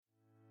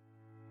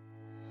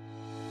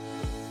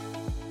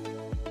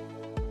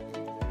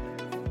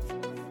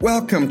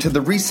Welcome to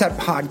the Reset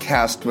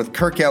Podcast with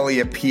Kirk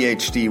Elliott,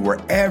 PhD, where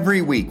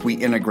every week we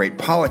integrate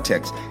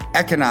politics,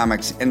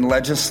 economics, and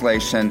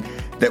legislation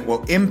that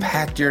will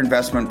impact your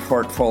investment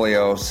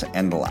portfolios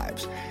and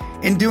lives.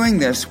 In doing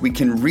this, we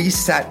can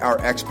reset our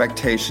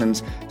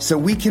expectations so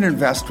we can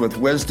invest with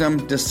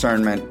wisdom,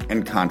 discernment,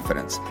 and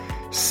confidence.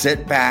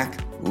 Sit back,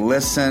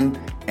 listen,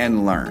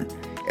 and learn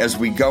as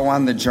we go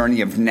on the journey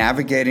of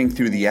navigating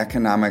through the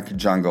economic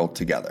jungle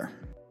together.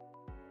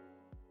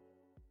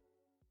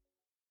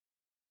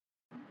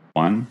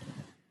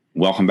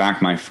 Welcome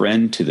back, my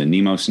friend, to the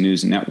Nemos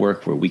News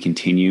Network, where we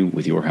continue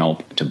with your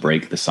help to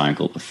break the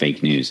cycle of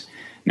fake news.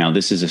 Now,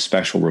 this is a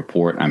special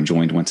report. I'm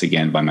joined once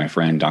again by my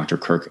friend, Dr.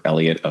 Kirk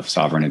Elliott of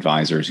Sovereign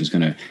Advisors, who's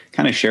going to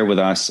kind of share with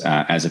us,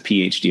 as a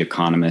PhD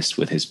economist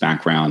with his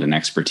background and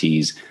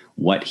expertise,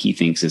 what he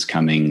thinks is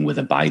coming with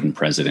a Biden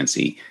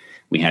presidency.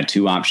 We had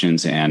two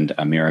options, and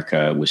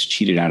America was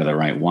cheated out of the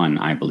right one,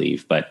 I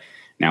believe. But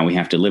now we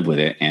have to live with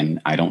it,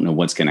 and I don't know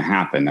what's going to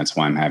happen. That's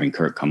why I'm having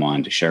Kirk come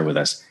on to share with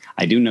us.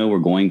 I do know we're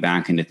going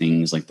back into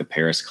things like the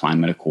Paris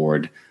Climate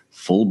Accord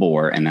full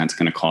bore, and that's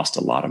going to cost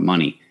a lot of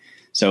money.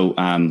 So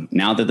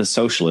now that the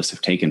socialists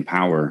have taken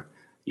power,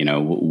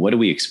 what do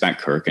we expect,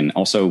 Kirk? And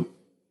also,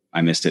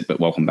 I missed it, but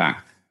welcome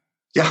back.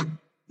 Yeah,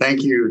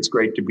 thank you. It's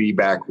great to be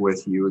back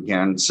with you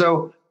again.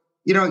 So,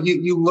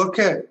 you look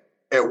at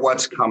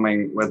what's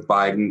coming with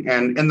Biden,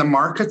 and the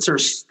markets are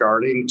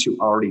starting to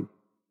already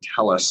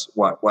tell us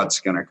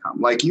what's going to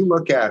come. Like you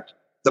look at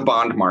the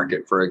bond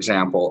market, for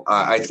example.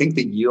 I think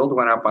the yield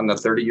went up on the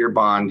 30-year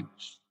bond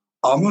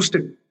almost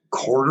a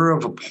quarter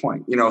of a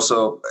point,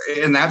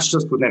 and that's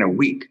just within a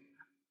week.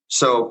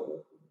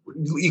 So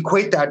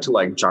equate that to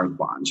like junk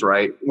bonds,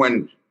 right?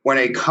 When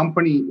a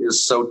company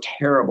is so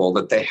terrible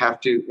that they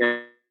have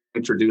to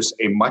introduce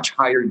a much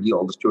higher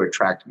yield to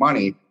attract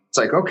money, it's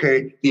like,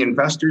 okay, the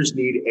investors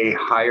need a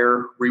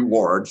higher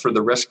reward for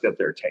the risk that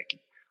they're taking.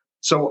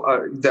 So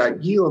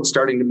that yield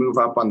starting to move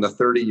up on the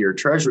 30-year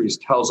treasuries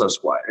tells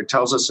us what? It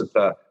tells us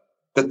that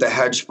the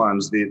hedge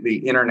funds,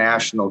 the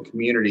international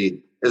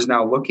community is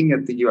now looking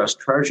at the U.S.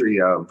 Treasury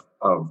of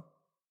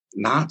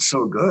not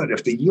so good.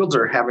 If the yields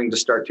are having to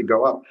start to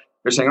go up,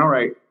 they're saying, all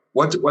right,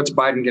 what's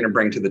Biden going to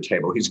bring to the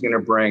table? He's going to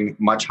bring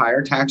much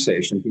higher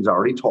taxation. He's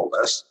already told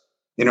us,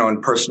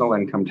 in personal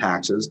income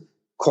taxes.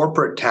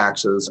 Corporate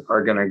taxes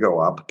are going to go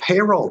up.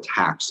 Payroll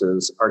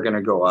taxes are going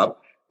to go up.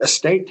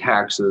 Estate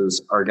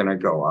taxes are going to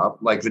go up,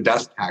 like the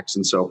death tax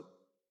and so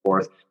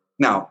forth.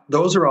 Now,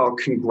 those are all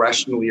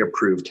congressionally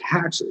approved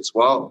taxes.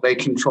 Well, they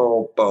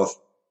control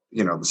both,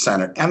 the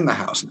Senate and the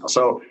House now.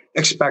 So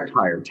expect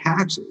higher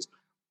taxes.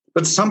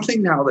 But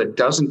something now that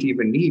doesn't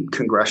even need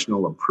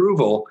congressional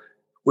approval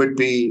would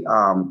be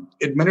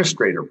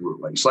administrative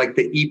rulings, like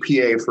the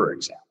EPA, for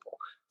example.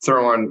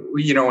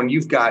 When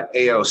you've got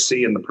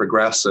AOC and the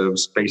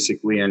progressives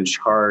basically in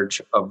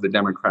charge of the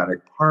Democratic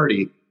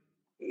Party,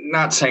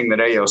 not saying that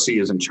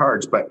AOC is in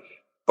charge, but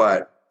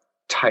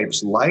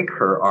types like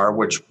her are,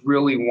 which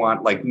really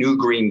want like New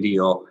Green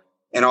Deal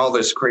and all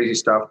this crazy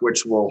stuff,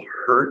 which will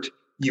hurt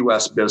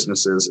U.S.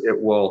 businesses.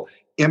 It will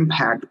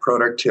impact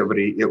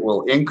productivity. It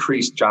will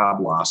increase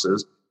job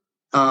losses.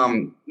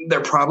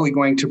 They're probably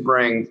going to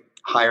bring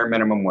higher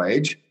minimum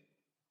wage,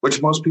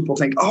 which most people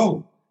think,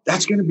 oh,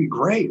 that's going to be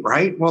great,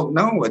 right? Well,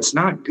 no, it's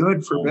not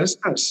good for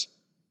business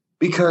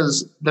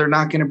because they're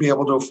not going to be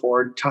able to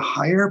afford to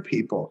hire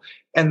people.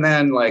 And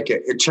then like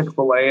at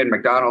Chick-fil-A and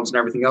McDonald's and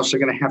everything else, they're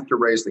going to have to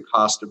raise the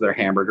cost of their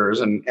hamburgers.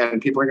 And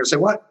people are going to say,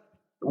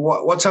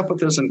 what's up with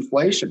this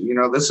inflation?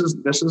 This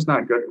is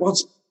not good. Well,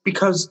 it's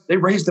because they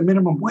raised the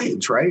minimum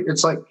wage, right?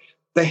 It's like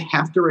they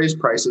have to raise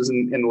prices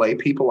and lay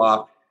people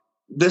off.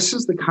 This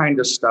is the kind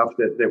of stuff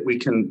that we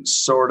can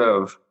sort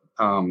of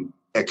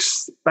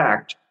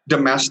expect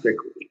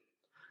domestically.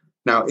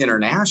 Now,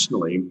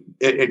 internationally,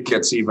 it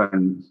gets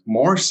even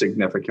more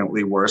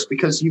significantly worse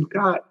because you've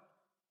got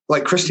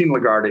like Christine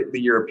Lagarde,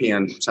 the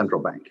European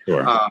Central Bank.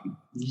 Sure.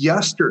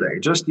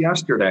 Just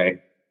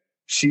yesterday,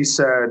 she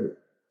said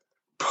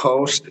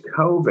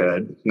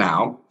post-COVID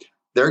now,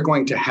 they're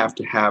going to have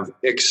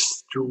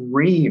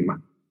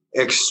extreme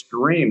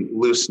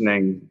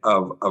loosening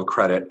of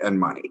credit and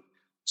money.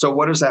 So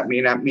what does that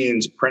mean? That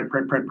means print.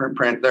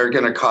 They're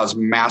going to cause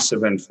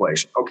massive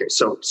inflation. Okay,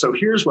 so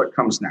here's what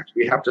comes next.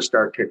 We have to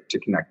start to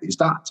connect these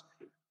dots.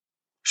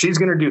 She's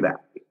going to do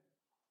that,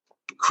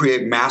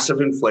 create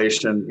massive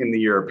inflation in the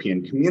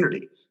European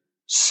community.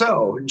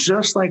 So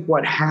just like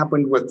what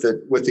happened with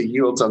the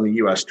yields on the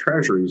U.S.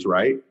 Treasuries,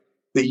 right?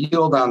 The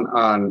yield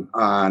on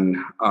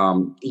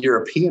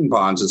European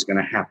bonds is going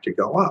to have to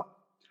go up.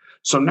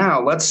 So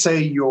now let's say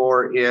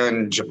you're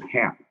in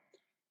Japan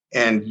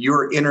and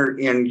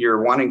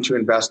you're wanting to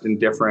invest in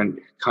different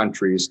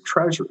countries'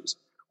 treasuries.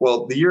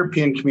 Well, the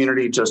European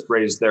community just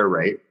raised their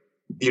rate.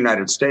 The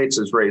United States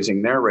is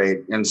raising their rate.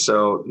 And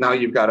so now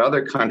you've got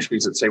other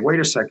countries that say, wait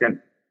a second,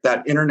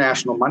 that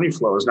international money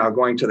flow is now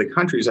going to the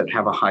countries that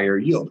have a higher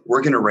yield.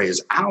 We're going to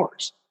raise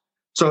ours.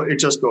 So it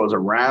just goes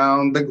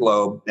around the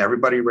globe.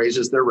 Everybody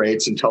raises their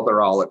rates until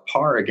they're all at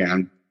par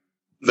again.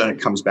 Then it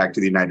comes back to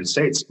the United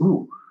States.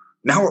 Ooh,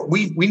 Now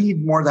we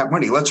need more of that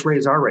money. Let's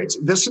raise our rates.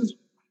 This is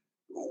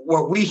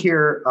what we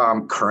hear,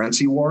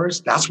 currency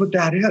wars. That's what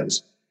that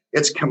is.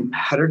 It's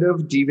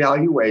competitive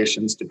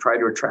devaluations to try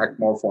to attract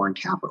more foreign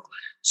capital.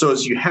 So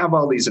as you have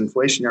all these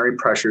inflationary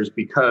pressures,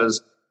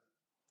 because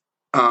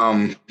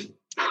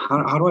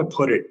how do I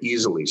put it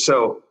easily?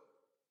 So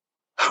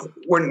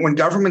when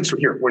governments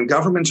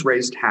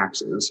raise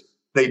taxes,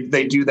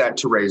 they do that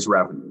to raise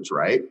revenues,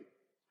 right?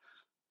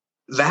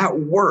 That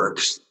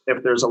works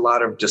if there's a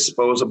lot of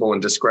disposable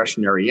and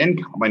discretionary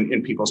income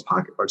in people's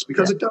pocketbooks,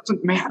 because it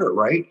doesn't matter,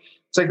 right?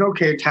 It's like,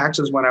 okay,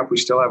 taxes went up. We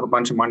still have a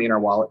bunch of money in our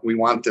wallet. We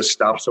want this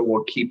stuff, so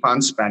we'll keep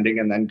on spending,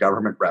 and then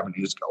government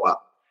revenues go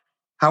up.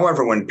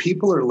 However, when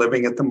people are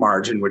living at the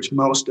margin, which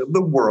most of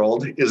the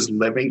world is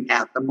living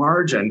at the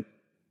margin,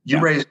 you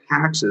raise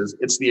taxes,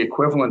 it's the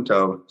equivalent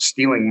of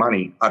stealing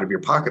money out of your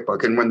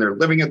pocketbook. And when they're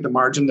living at the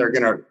margin, they're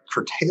going to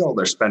curtail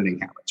their spending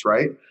habits,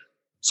 right?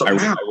 So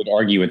I would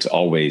argue it's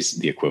always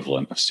the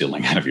equivalent of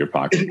stealing out of your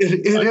pocket.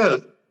 It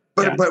is.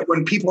 But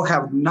when people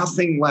have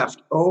nothing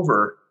left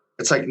over,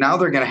 it's like now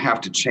they're going to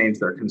have to change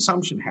their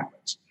consumption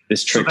habits.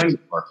 This trick doesn't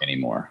work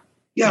anymore.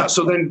 Yeah.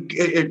 So then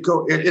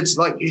it's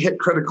like you hit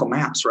critical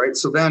mass, right?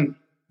 So then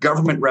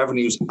government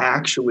revenues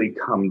actually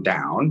come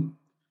down,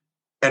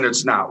 and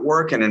it's not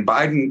working. And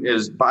Biden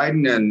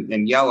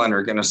and Yellen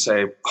are going to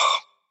say, oh,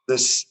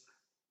 this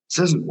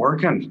isn't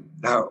working.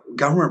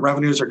 Government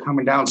revenues are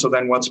coming down. So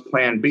then what's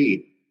plan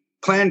B?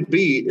 Plan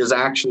B is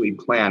actually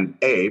plan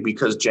A,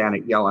 because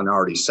Janet Yellen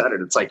already said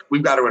it. It's like,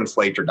 we've got to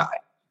inflate or die.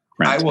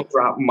 Right. I will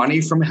drop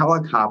money from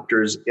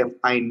helicopters if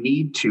I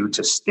need to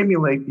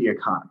stimulate the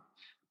economy.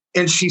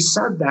 And she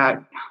said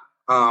that,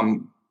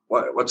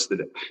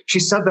 she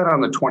said that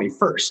on the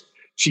 21st.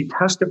 She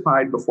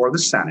testified before the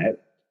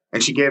Senate,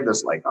 and she gave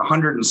this like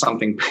 100 and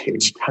something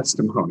page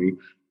testimony.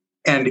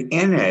 And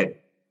in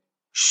it,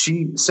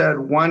 she said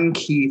one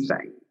key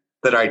thing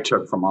that I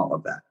took from all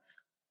of that.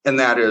 And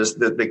that is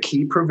that the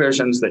key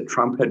provisions that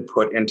Trump had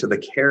put into the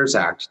CARES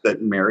Act that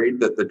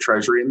married the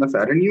Treasury and the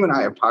Fed, and you and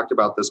I have talked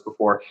about this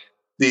before,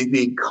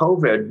 the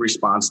COVID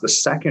response, the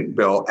second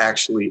bill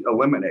actually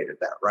eliminated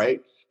that, right?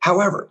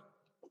 However,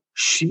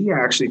 she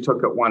actually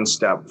took it one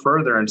step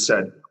further and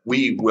said,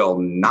 we will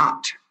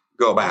not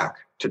go back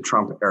to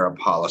Trump-era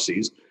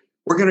policies.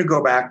 We're going to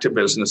go back to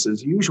business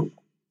as usual,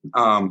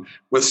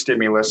 with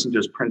stimulus and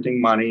just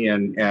printing money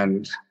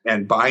and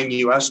buying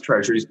U.S.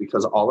 treasuries,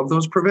 because all of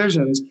those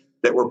provisions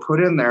that were put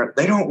in there,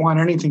 they don't want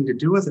anything to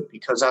do with it,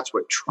 because that's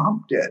what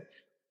Trump did,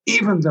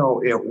 even though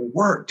it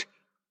worked.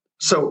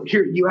 So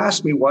here, you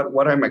asked me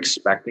what I'm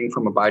expecting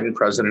from a Biden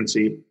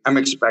presidency. I'm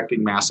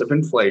expecting massive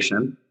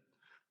inflation.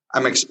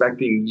 I'm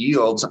expecting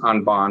yields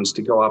on bonds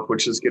to go up,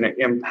 which is going to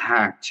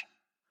impact,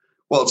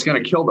 it's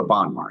going to kill the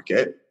bond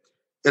market.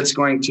 It's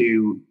going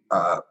to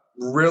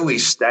really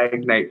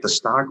stagnate the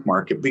stock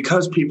market,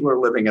 because people are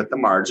living at the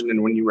margin.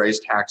 And when you raise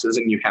taxes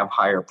and you have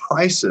higher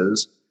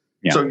prices,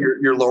 so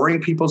you're lowering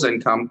people's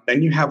income,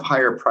 then you have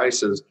higher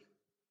prices.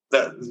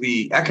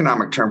 The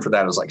economic term for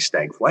that is like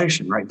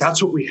stagflation, right?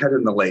 That's what we had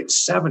in the late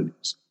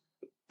 70s.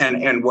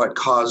 And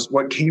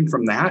what came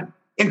from that?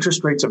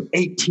 Interest rates of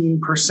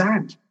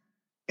 18%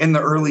 in the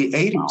early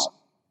 80s. Wow.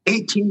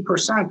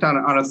 18%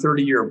 on a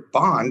 30-year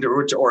bond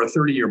or a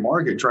 30-year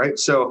mortgage, right?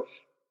 So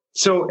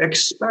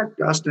expect,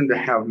 Dustin, to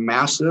have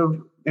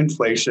massive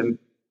inflation,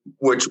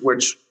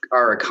 which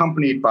are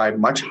accompanied by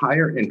much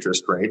higher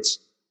interest rates.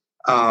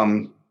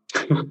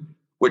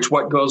 Which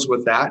what goes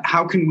with that?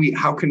 How can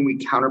we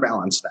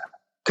counterbalance that?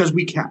 Because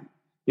we can.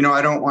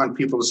 I don't want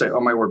people to say, "Oh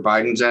my word,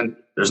 Biden's in.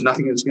 There's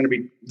nothing that's going to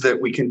be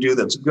that we can do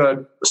that's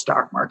good." The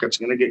stock market's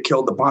going to get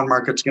killed. The bond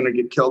market's going to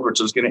get killed,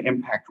 which is going to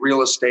impact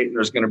real estate. And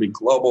there's going to be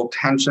global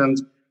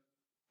tensions.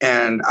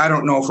 And I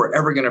don't know if we're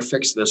ever going to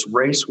fix this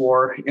race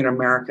war in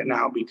America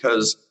now,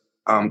 because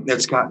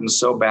it's gotten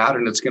so bad,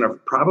 and it's going to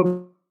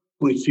probably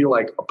feel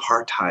like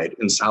apartheid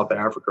in South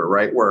Africa,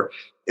 right? Where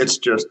it's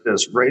just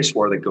this race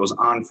war that goes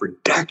on for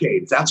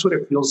decades. That's what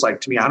it feels like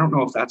to me. I don't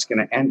know if that's going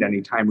to end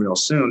anytime real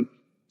soon.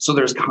 So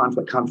there's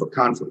conflict.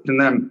 And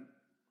then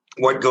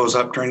what goes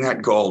up during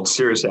that? Gold.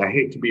 Seriously, I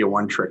hate to be a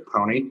one-trick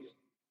pony,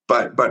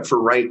 but for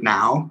right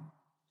now,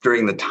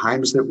 during the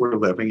times that we're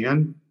living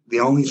in, the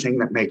only thing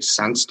that makes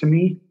sense to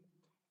me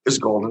is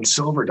gold and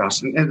silver,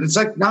 Dustin. And it's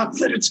like, not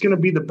that it's going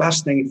to be the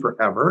best thing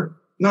forever.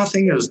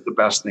 Nothing is the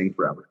best thing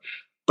forever.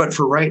 But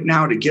for right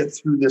now, to get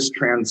through this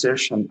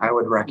transition, I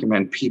would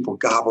recommend people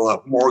gobble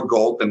up more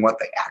gold than what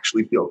they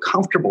actually feel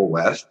comfortable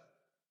with,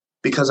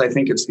 because I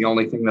think it's the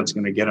only thing that's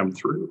going to get them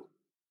through.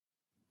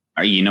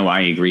 I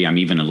agree. I'm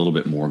even a little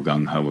bit more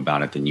gung-ho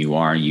about it than you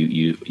are.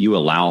 You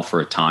allow for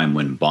a time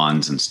when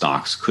bonds and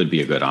stocks could be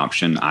a good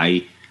option.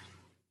 I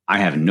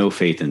have no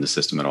faith in the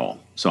system at all.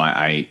 So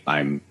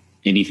I'm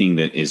anything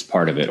that is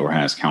part of it or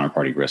has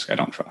counterparty risk, I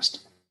don't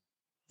trust.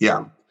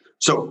 Yeah.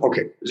 So,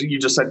 okay, so you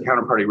just said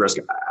counterparty risk.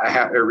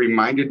 It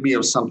reminded me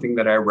of something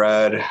that I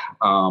read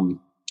I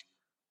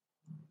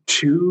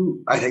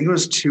think it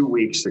was 2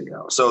 weeks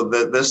ago. So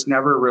this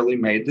never really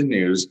made the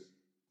news,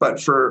 but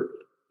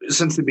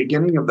since the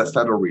beginning of the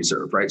Federal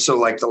Reserve, right? So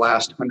like the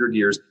last 100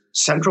 years,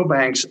 central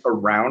banks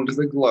around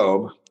the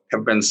globe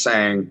have been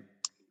saying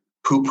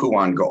poo-poo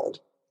on gold.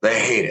 They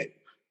hate it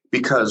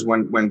because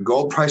when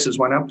gold prices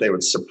went up, they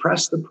would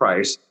suppress the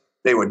price.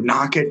 They would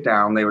knock it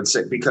down. They would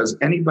say, because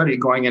anybody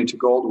going into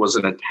gold was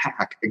an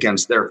attack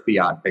against their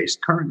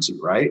fiat-based currency,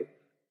 right?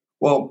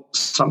 Well,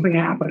 something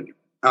happened.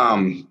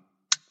 And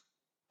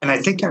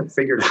I think I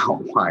figured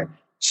out why.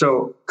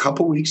 So a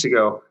couple weeks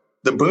ago,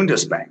 the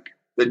Bundesbank,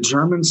 the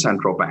German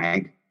central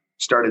bank,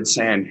 started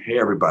saying, hey,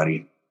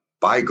 everybody,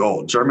 buy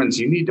gold. Germans,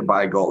 you need to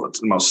buy gold. It's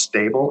the most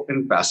stable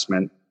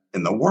investment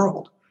in the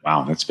world.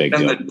 Wow, that's big.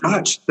 And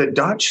the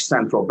Dutch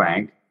central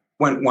bank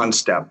went one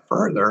step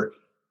further,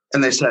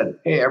 and they said,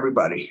 hey,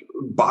 everybody,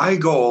 buy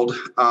gold.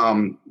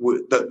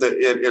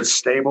 It's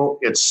stable,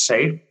 it's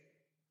safe.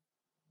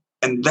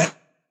 And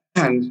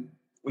then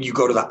you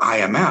go to the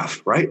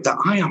IMF, right? The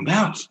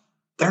IMF,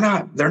 they're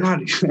not,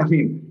 I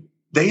mean,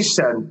 they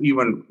said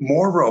even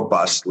more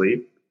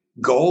robustly,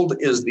 gold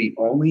is the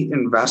only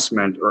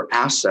investment or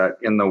asset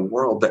in the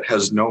world that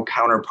has no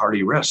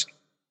counterparty risk.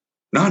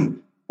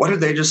 None. What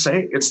did they just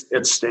say?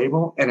 It's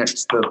stable and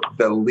it's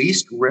the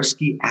least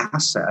risky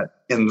asset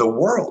in the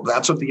world.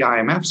 That's what the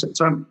IMF said.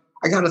 So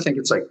I got to think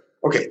it's like,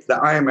 okay, the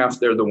IMF,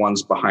 they're the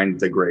ones behind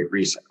the Great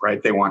Reset,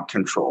 right? They want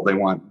control. They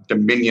want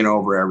dominion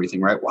over everything,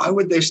 right? Why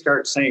would they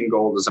start saying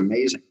gold is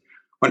amazing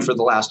when for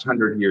the last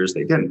 100 years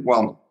they didn't?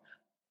 Well,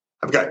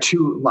 I've got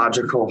two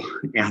logical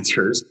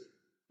answers.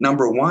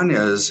 Number one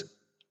is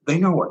they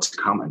know what's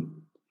coming.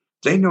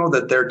 They know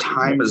that their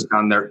time is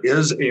done. There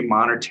is a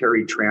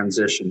monetary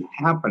transition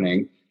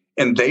happening,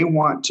 and they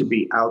want to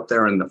be out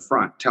there in the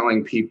front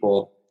telling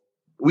people,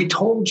 we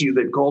told you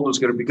that gold was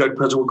going to be good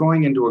because we're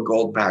going into a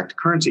gold-backed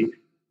currency.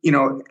 You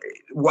know,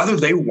 whether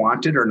they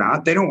want it or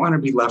not, they don't want to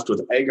be left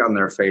with egg on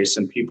their face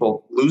and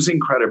people losing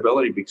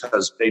credibility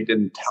because they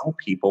didn't tell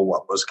people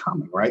what was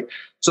coming, right?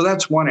 So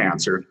that's one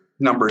answer.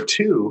 Number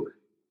two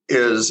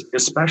is,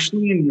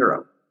 especially in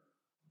Europe,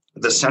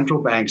 the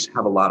central banks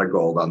have a lot of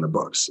gold on the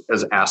books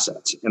as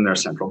assets in their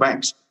central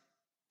banks.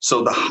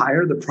 So the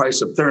higher the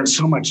price of, they're in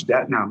so much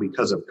debt now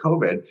because of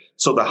COVID.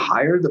 So the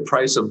higher the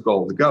price of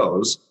gold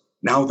goes,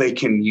 now they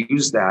can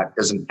use that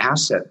as an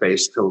asset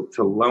base to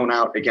loan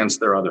out against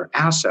their other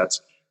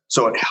assets.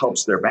 So it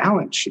helps their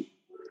balance sheet.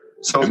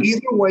 So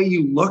either way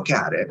you look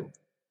at it,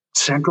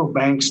 central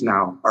banks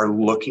now are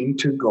looking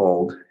to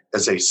gold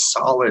as a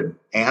solid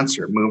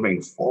answer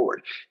moving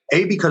forward.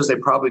 A, because they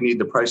probably need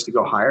the price to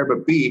go higher,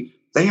 but B,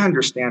 they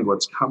understand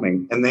what's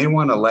coming and they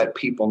want to let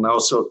people know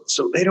so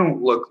they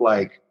don't look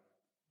like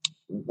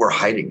we're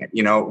hiding it.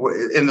 You know,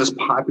 in this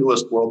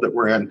populist world that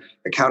we're in,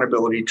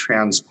 accountability,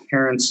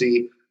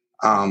 transparency,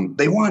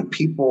 they want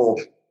people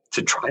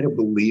to try to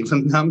believe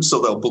in them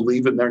so they'll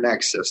believe in their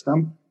next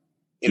system.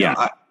 You know,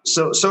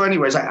 so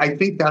anyways, I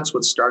think that's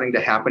what's starting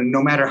to happen.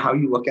 No matter how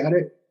you look at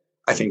it,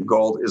 I think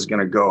gold is going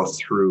to go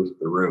through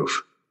the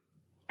roof.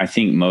 I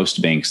think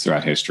most banks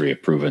throughout history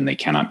have proven they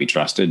cannot be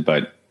trusted,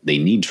 but they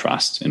need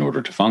trust in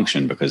order to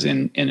function, because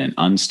in an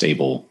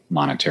unstable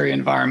monetary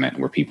environment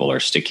where people are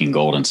sticking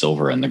gold and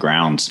silver in the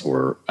ground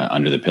or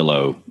under the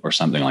pillow or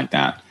something like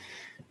that,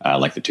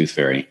 like the tooth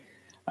fairy,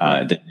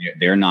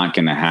 they're not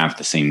going to have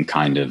the same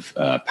kind of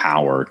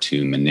power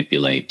to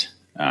manipulate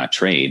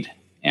trade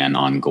and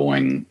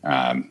ongoing,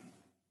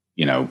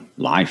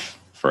 life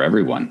for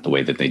everyone the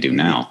way that they do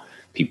now.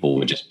 People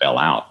would just bail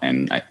out.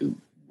 And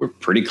we're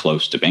pretty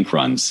close to bank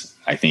runs,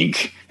 I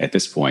think, at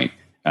this point.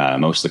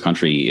 Most of the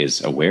country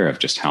is aware of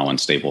just how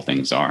unstable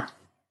things are.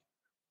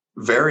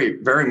 Very,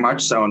 very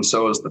much so. And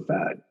so is the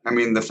Fed. I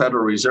mean, the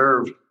Federal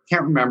Reserve,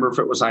 can't remember if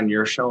it was on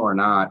your show or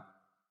not,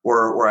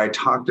 where I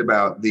talked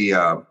about the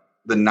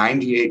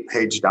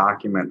 98-page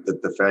document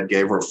that the Fed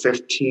gave, where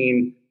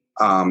 15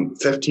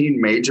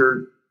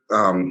 major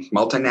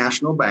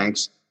multinational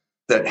banks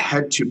that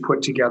had to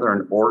put together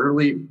an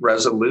orderly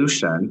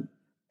resolution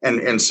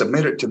and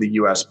submit it to the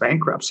U.S.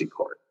 bankruptcy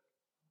court.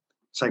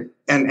 It's like,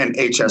 and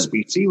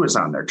HSBC was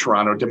on there,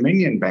 Toronto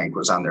Dominion Bank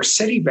was on there,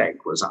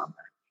 Citibank was on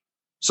there.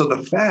 So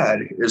the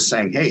Fed is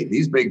saying, hey,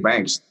 these big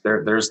banks,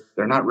 they're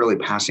not really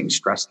passing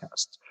stress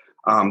tests.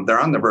 They're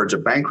on the verge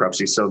of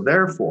bankruptcy. So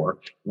therefore,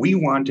 we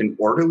want an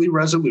orderly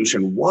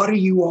resolution. What are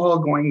you all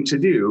going to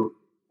do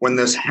when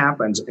this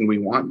happens? And we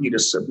want you to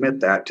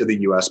submit that to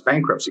the U.S.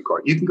 bankruptcy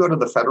court. You can go to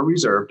the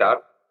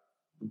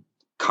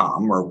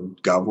federalreserve.com or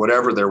gov,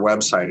 whatever their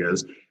website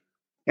is,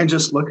 and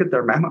just look at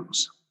their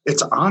memos.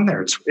 It's on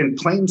there. It's in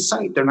plain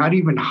sight. They're not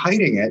even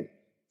hiding it.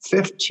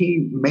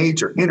 15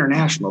 major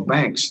international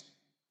banks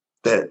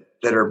that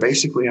are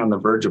basically on the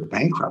verge of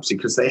bankruptcy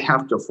because they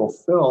have to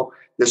fulfill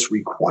this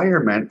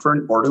requirement for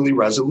an orderly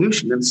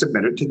resolution and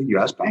submit it to the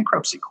U.S.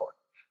 bankruptcy court.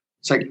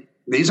 It's like,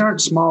 these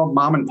aren't small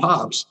mom and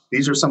pops.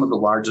 These are some of the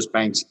largest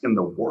banks in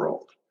the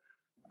world.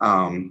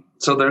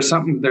 So there's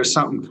something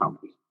coming.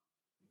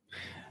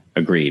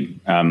 Agreed.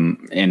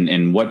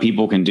 And what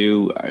people can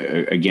do,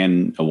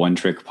 again, a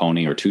one-trick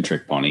pony or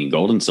two-trick pony,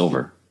 gold and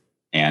silver.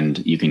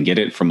 And you can get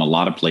it from a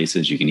lot of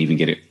places. You can even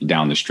get it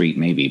down the street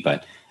maybe.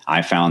 But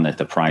I found that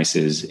the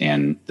prices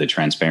and the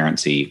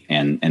transparency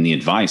and the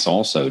advice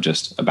also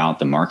just about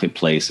the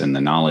marketplace and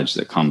the knowledge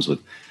that comes with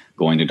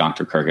going to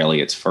Dr. Kirk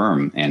Elliott's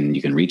firm, and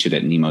you can reach it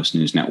at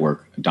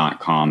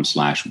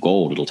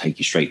nemosnewsnetwork.com/gold. It'll take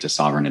you straight to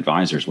Sovereign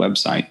Advisor's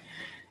website.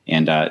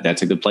 And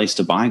that's a good place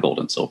to buy gold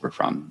and silver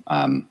from.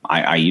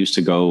 I used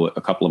to go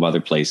a couple of other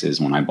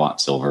places when I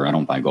bought silver. I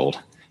don't buy gold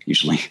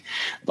usually,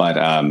 but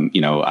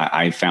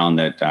I found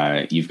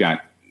that you've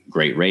got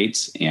great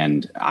rates,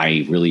 and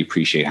I really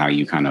appreciate how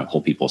you kind of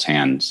hold people's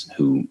hands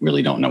who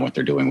really don't know what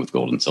they're doing with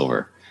gold and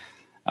silver.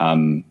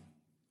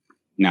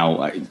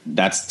 Now,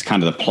 that's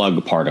kind of the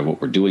plug part of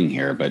what we're doing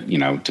here. But,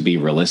 to be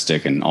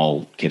realistic and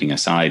all kidding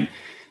aside,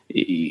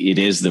 it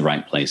is the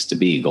right place to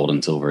be. Gold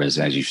and silver is,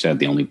 as you said,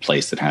 the only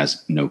place that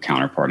has no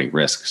counterparty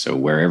risk. So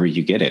wherever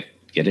you get it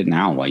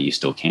now while you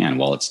still can,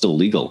 while it's still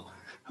legal.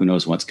 Who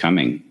knows what's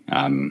coming?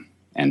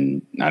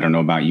 And I don't know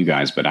about you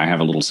guys, but I have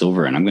a little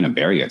silver and I'm going to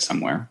bury it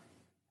somewhere.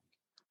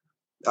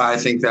 I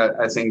think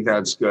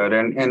that's good.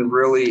 And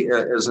really,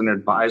 as an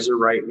advisor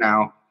right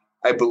now,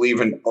 I believe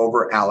in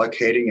over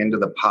allocating into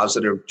the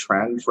positive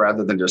trend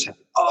rather than just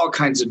having all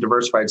kinds of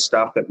diversified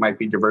stuff that might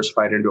be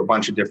diversified into a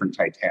bunch of different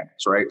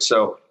Titanics, right?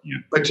 So,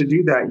 But to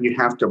do that, you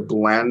have to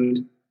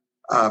blend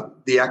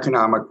the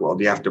economic world.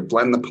 You have to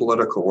blend the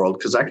political world,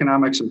 because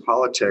economics and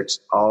politics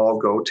all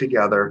go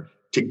together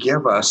to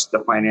give us the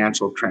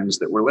financial trends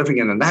that we're living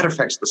in. And that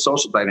affects the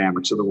social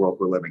dynamics of the world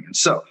we're living in.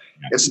 So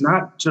It's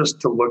not just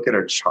to look at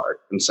a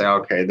chart and say,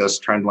 okay, this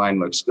trend line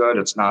looks good.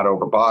 It's not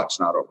overbought. It's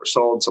not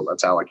oversold. So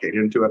let's allocate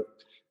into it.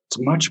 It's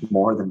much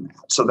more than that.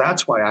 So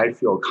that's why I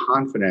feel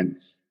confident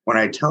when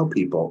I tell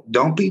people,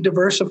 don't be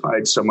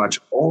diversified so much,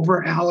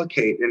 over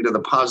allocate into the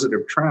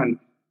positive trend.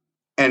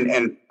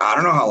 And I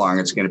don't know how long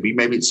it's going to be.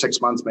 Maybe it's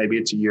 6 months, maybe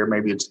it's a year,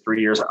 maybe it's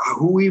 3 years.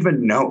 Who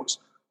even knows?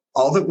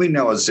 All that we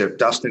know is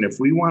Dustin, if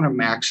we want to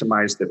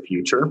maximize the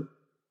future,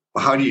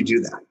 well, how do you do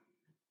that?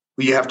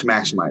 Well, you have to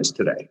maximize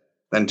today.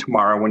 Then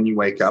tomorrow, when you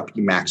wake up,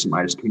 you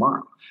maximize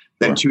tomorrow.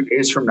 Then 2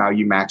 days from now,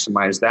 you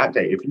maximize that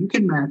day. If you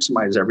can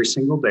maximize every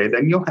single day,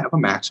 then you'll have a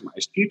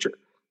maximized future.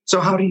 So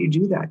how do you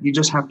do that? You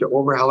just have to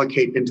over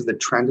allocate into the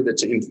trend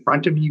that's in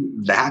front of you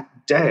that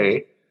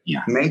day.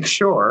 Yeah. Make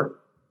sure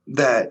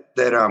that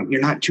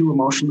you're not too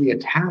emotionally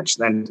attached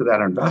then to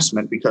that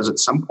investment, because at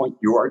some point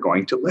you are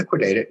going to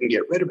liquidate it and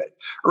get rid of it,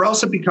 or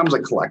else it becomes a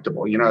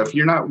collectible. If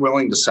you're not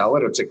willing to sell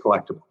it, it's a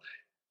collectible.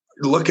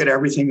 Look at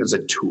everything as a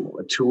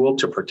tool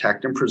to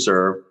protect and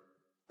preserve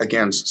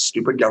against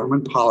stupid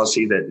government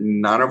policy that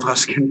none of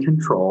us can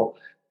control.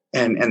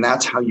 And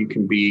that's how you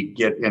can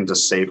get into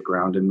safe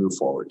ground and move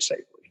forward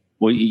safely.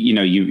 Well,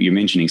 you're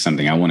mentioning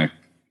something I want to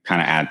kind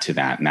of add to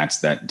that, and that's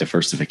that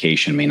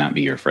diversification may not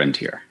be your friend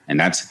here. And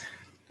that's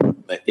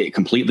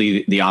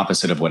completely the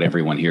opposite of what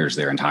everyone hears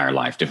their entire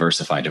life.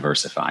 Diversify.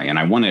 And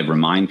I want to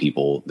remind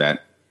people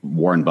that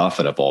Warren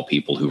Buffett, of all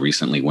people, who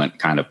recently went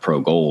kind of pro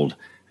gold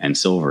and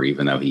silver,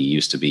 even though he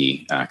used to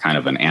be kind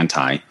of an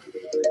anti,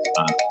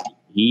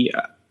 he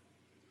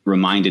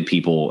reminded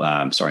people,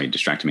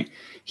 distracted me.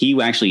 He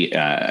actually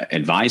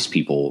advised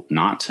people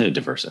not to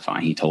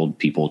diversify. He told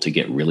people to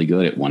get really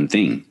good at one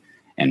thing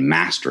and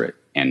master it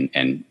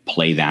and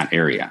play that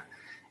area.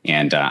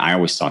 And I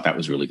always thought that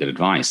was really good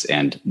advice.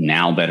 And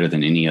now, better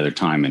than any other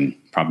time in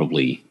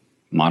probably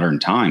modern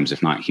times,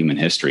 if not human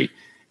history,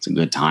 it's a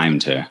good time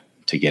to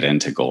get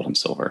into gold and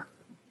silver.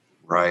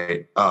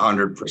 Right.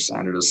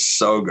 100%. It is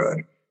so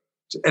good.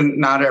 And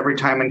not every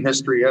time in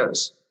history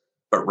is,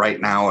 but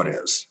right now it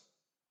is.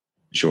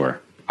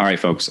 Sure. All right,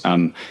 folks.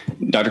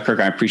 Dr.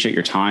 Kirk, I appreciate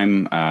your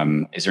time.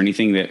 Is there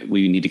anything that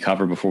we need to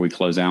cover before we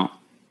close out?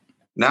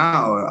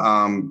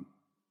 No,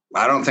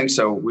 I don't think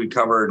so. We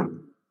covered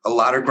a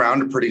lot of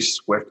ground pretty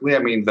swiftly. I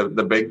mean,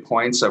 the big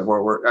points of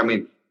where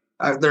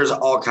there's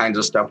all kinds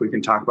of stuff we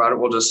can talk about.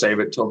 We'll just save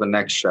it till the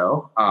next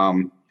show.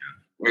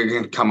 We're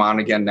going to come on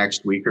again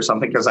next week or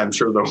something, because I'm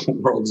sure the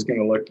world is going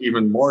to look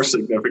even more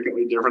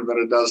significantly different than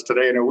it does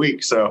today in a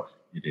week. So,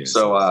 it is.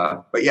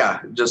 But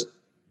yeah, just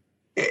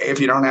if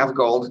you don't have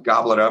gold,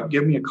 gobble it up.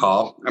 Give me a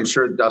call. I'm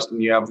sure,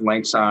 Dustin, you have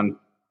links on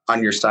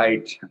your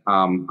site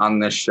on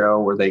this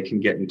show where they can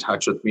get in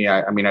touch with me.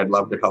 I'd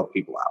love to help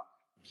people out.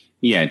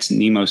 Yeah, it's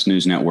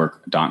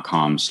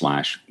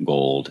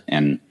nemosnewsnetwork.com/gold.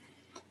 And,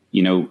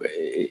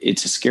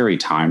 it's a scary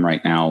time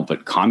right now,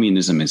 but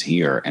communism is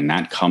here, and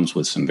that comes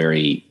with some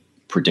very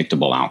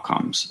predictable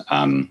outcomes.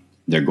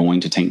 They're going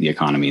to tank the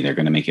economy. They're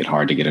going to make it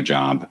hard to get a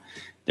job.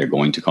 They're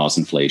going to cause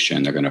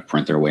inflation. They're going to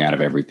print their way out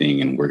of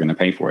everything, and we're going to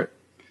pay for it.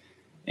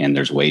 And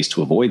there's ways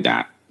to avoid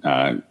that.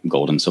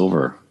 Gold and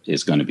silver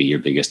is going to be your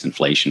biggest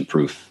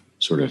inflation-proof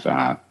sort of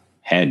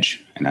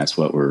hedge, and that's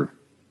what we're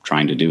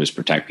trying to do, is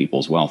protect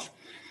people's wealth.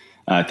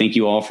 Thank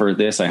you all for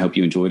this. I hope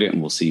you enjoyed it,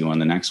 and we'll see you on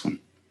the next one.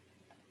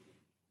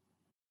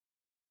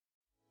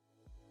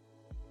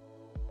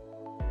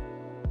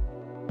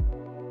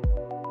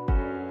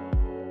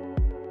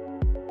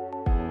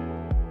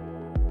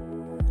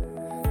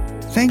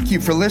 Thank you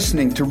for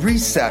listening to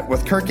Reset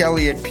with Kirk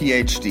Elliott,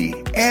 PhD.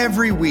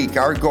 Every week,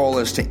 our goal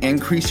is to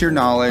increase your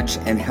knowledge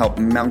and help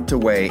melt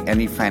away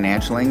any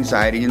financial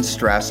anxiety and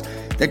stress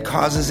that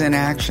causes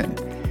inaction.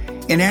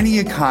 In any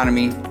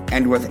economy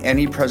and with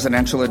any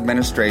presidential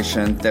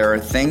administration, there are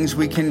things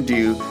we can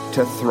do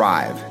to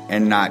thrive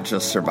and not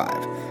just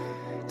survive.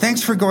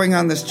 Thanks for going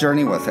on this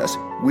journey with us.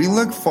 We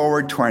look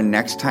forward to our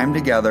next time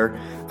together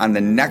on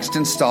the next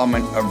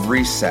installment of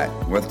Reset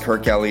with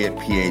Kirk Elliott,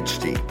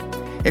 PhD.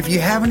 If you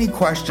have any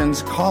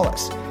questions, call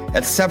us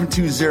at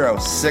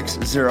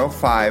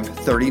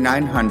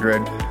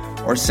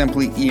 720-605-3900 or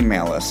simply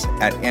email us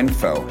at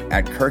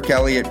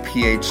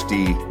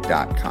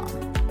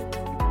info@kirkelliottphd.com.